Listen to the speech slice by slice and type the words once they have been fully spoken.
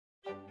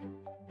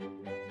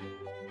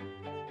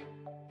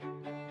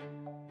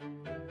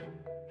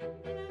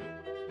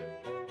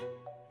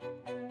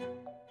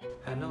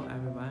Hello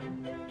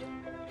everyone,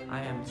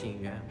 I am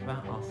Jin Yuan,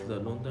 one of the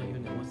Lund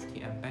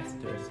University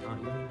ambassadors on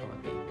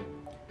Unipody.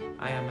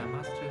 I am a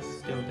master's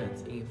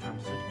student in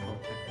Pharmaceutical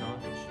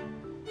Technology.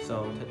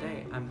 So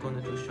today I'm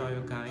going to show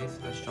you guys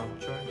a short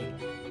journey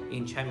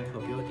in chemical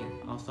building,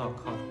 also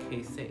called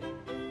Café.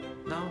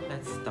 Now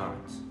let's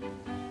start.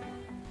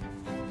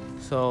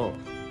 So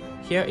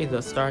here is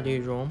the study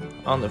room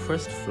on the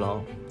first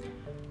floor.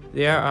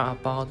 There are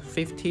about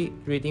 50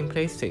 reading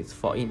places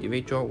for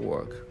individual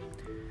work.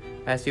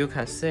 As you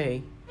can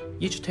see,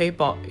 each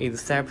table is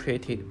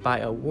separated by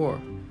a wall,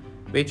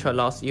 which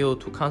allows you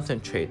to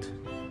concentrate.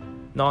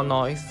 No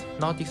noise,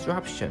 no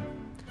disruption.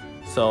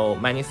 So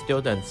many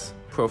students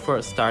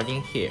prefer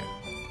studying here.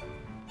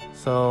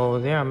 So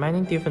there are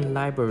many different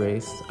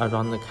libraries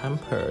around the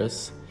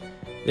campus.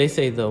 This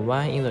is the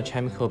one in the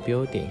chemical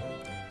building.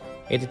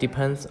 It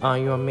depends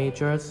on your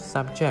major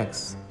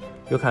subjects.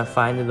 You can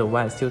find the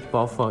one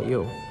suitable for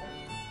you.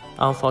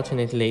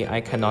 Unfortunately,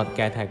 I cannot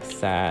get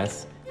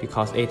access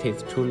because it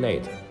is too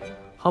late.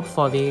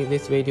 Hopefully,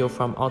 this video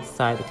from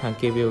outside can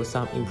give you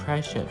some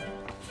impression.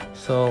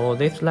 So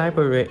this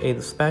library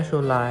is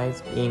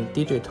specialized in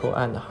digital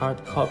and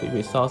hard copy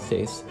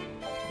resources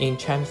in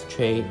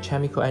chemistry,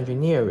 chemical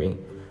engineering,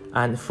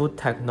 and food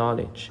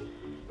technology.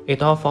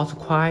 It offers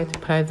quite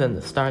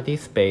pleasant study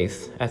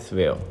space as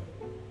well.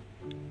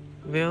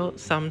 Well,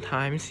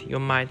 sometimes you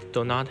might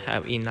do not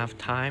have enough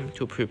time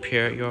to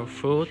prepare your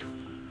food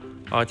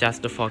or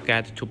just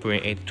forget to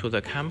bring it to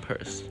the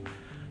campus.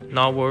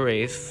 No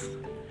worries.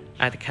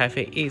 At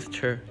Cafe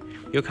Easter,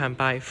 you can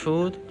buy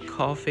food,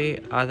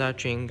 coffee, other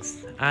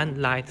drinks, and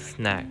light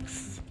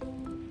snacks.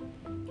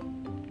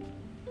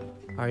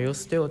 Are you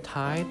still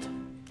tired?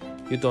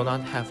 You do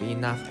not have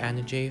enough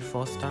energy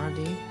for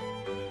study?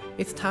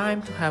 It's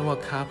time to have a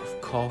cup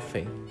of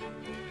coffee.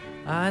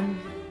 And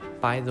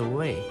by the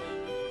way,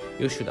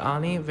 you should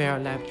only wear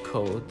lab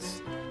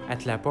coats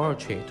at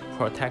laboratory to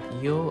protect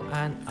you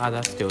and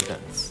other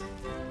students.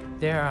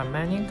 There are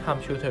many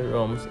computer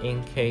rooms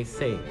in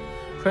KC.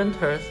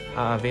 Printers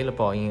are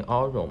available in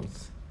all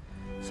rooms.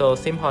 So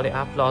simply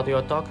upload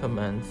your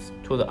documents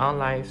to the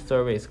online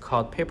service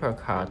called Paper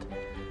Card.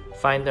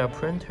 Find a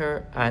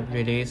printer and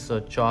release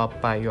a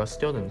job by your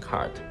student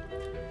card.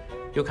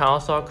 You can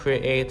also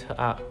create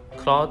a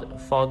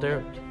cloud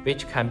folder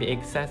which can be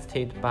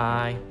accessed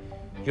by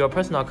your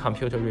personal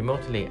computer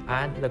remotely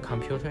and the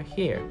computer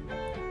here.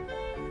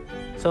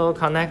 So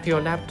connect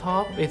your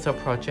laptop with a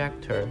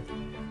projector.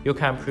 You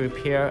can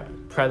prepare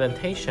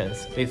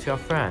presentations with your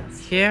friends.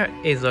 Here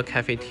is a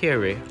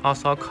cafeteria,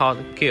 also called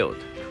guild.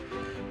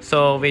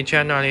 So we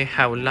generally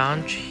have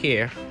lunch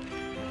here.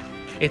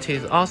 It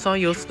is also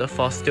used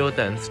for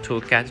students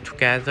to get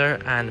together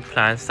and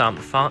plan some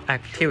fun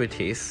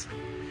activities.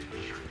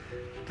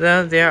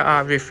 Then there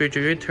are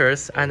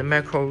refrigerators and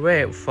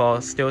microwave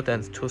for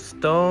students to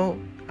store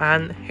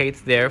and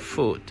heat their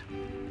food.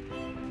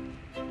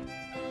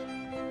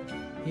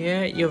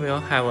 Here you will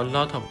have a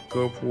lot of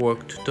group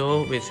work to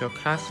do with your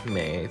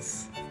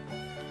classmates.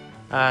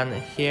 And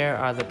here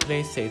are the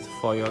places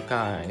for your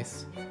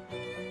guys.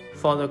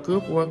 For the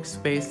group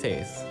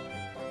workspaces,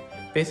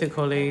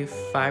 basically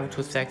 5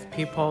 to 6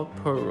 people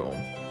per room.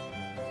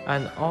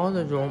 And all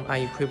the rooms are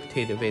equipped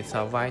with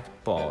a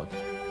whiteboard.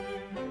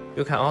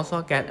 You can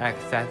also get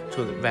access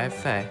to the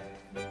Wi-Fi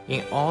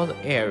in all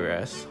the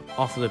areas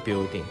of the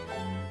building.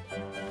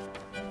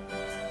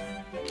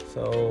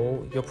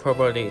 So you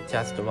probably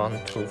just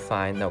want to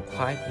find a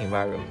quiet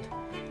environment.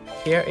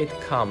 Here it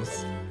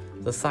comes,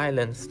 the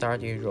silent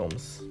study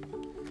rooms.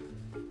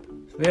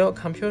 Well,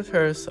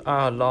 computers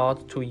are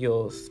allowed to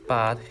use,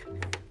 but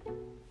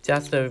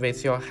just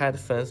with your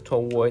headphones to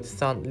avoid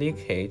sound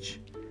leakage.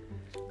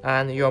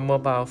 And your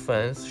mobile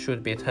phones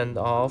should be turned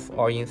off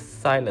or in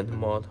silent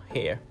mode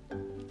here.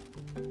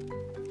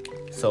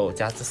 So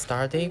just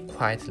study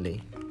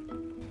quietly.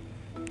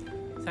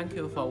 Thank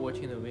you for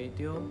watching the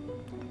video,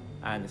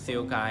 and see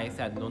you guys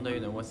at Lund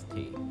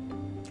University.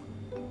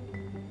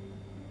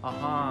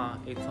 Aha,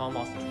 it's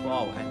almost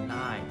 12 at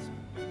night.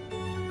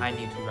 I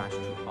need to rush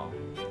to home.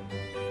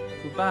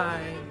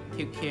 Goodbye,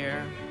 take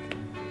care.